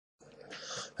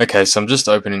Okay, so I'm just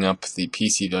opening up the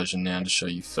PC version now to show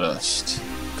you first.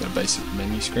 Got a basic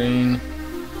menu screen,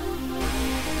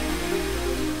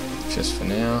 just for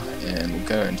now, and we'll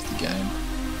go into the game.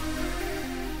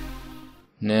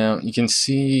 Now, you can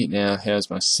see now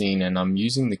here's my scene, and I'm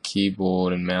using the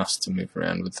keyboard and mouse to move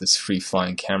around with this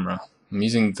free-flying camera. I'm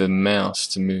using the mouse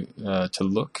to move, to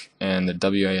look, and the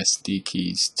WASD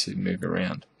keys to move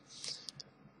around.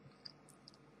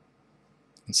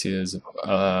 You can see there's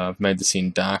I've made the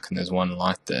scene dark and there's one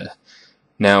light there.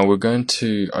 Now we're going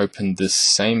to open this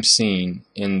same scene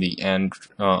in the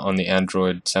on the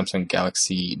Android Samsung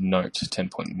Galaxy Note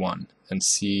 10.1 and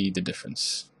see the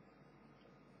difference.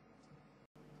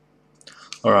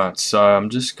 Alright, so I'm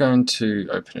just going to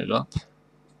open it up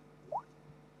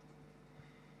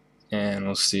and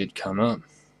we'll see it come up.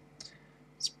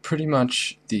 It's pretty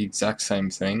much the exact same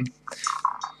thing.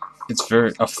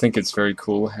 I think it's very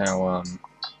cool how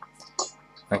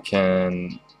I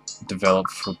can develop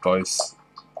for both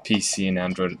PC and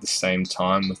Android at the same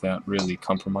time without really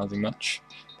compromising much.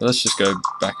 But let's just go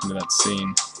back into that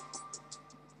scene.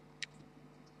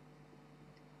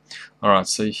 Alright,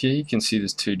 so here you can see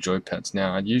there's two joypads.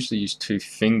 Now I'd usually use two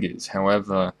fingers,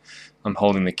 however I'm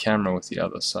holding the camera with the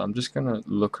other, so I'm just going to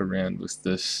look around with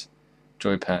this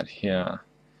joypad here,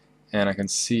 and I can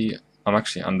see I'm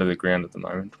actually under the ground at the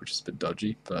moment, which is a bit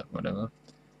dodgy, but whatever.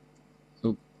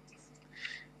 Ooh.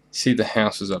 See, the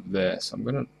house is up there, so I'm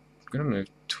gonna move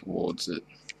towards it.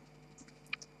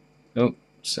 Oh,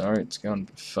 sorry, it's going a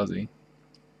bit fuzzy.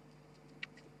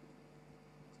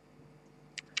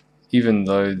 Even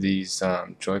though these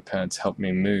joypads help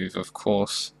me move, of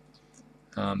course,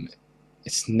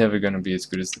 it's never going to be as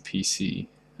good as the PC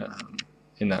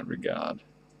in that regard.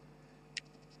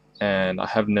 And I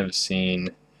have never seen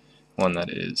one that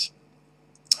is.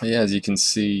 But yeah, as you can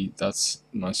see, that's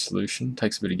my solution. It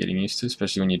takes a bit of getting used to,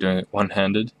 especially when you're doing it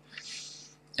one-handed.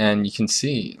 And you can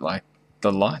see, like,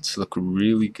 the lights look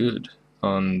really good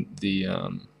on the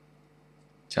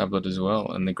tablet as well,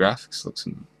 and the graphics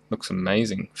looks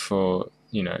amazing for,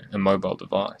 you know, a mobile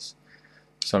device.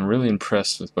 So I'm really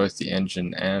impressed with both the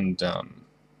engine and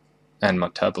my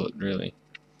tablet, really.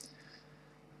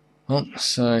 Well,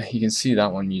 so you can see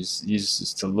that one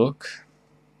uses to look,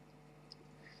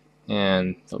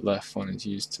 and the left one is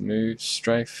used to move,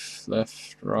 strafe,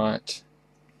 left, right.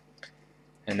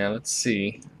 And now let's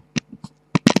see.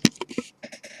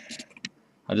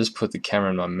 I just put the camera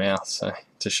in my mouth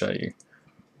to show you.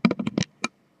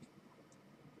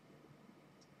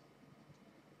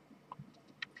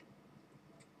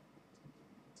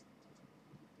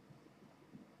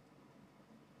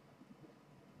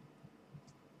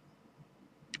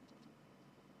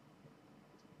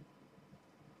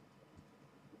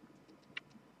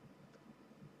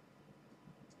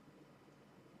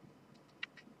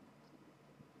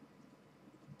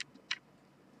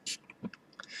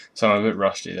 So I'm a bit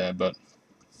rusty there, but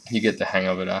you get the hang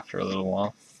of it after a little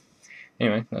while.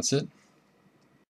 Anyway, that's it.